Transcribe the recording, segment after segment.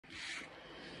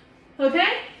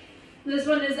Okay? This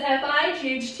one is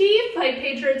F-I-G-H-T, fight,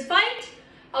 Patriots, fight.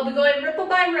 I'll be going ripple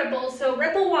by ripple, so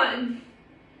ripple 1.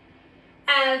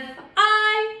 F-I-G-H-T,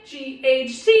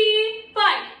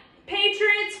 fight,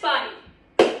 Patriots, fight.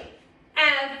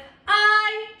 F-I-G-H-T,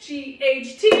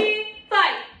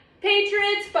 fight,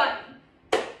 Patriots, fight.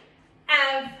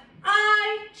 F-I-G-H-T,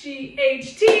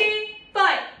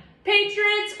 fight,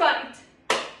 Patriots, fight.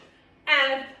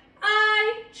 F-I-G-H-T,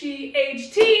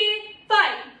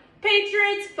 fight,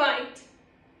 Patriots, fight.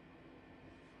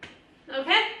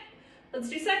 Okay, let's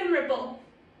do second ripple.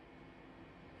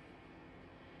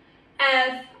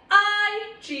 F-I-G-H-T,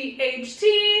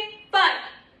 fight,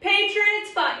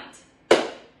 Patriots, fight.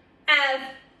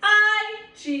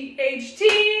 F-I-G-H-T,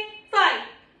 fight,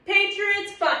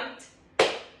 Patriots, fight.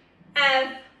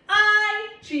 F-I-G-H-T,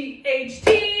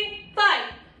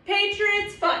 fight,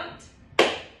 Patriots, fight.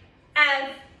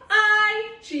 F-I-G-H-T,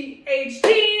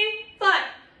 fight,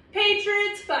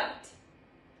 Patriots, fight.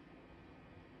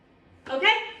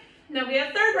 Okay, now we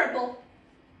have third ripple.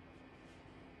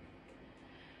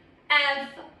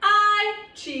 F-I-G-H-T,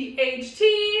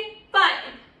 fight,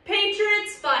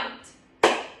 Patriots, fight.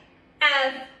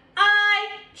 F-I-G-H-T,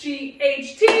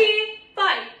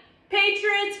 fight,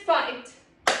 Patriots, fight.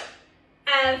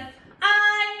 F-I-G-H-T,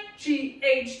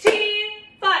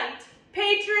 fight,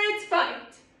 Patriots,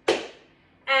 fight.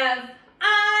 F-I-G-H-T,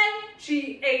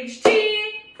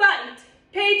 fight,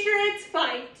 Patriots,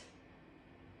 fight.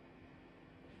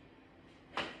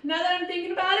 Now that I'm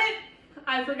thinking about it,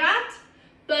 I forgot,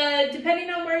 but depending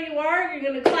on where you are, you're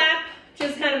going to clap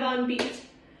just kind of on beat.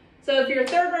 So if your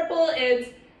third ripple,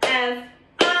 it's F-I-G-H-T.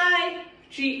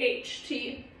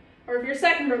 Or if your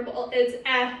second ripple, it's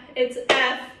F,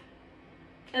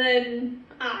 and then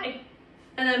I.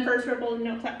 And then first ripple,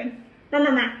 no clapping.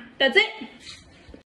 That's it.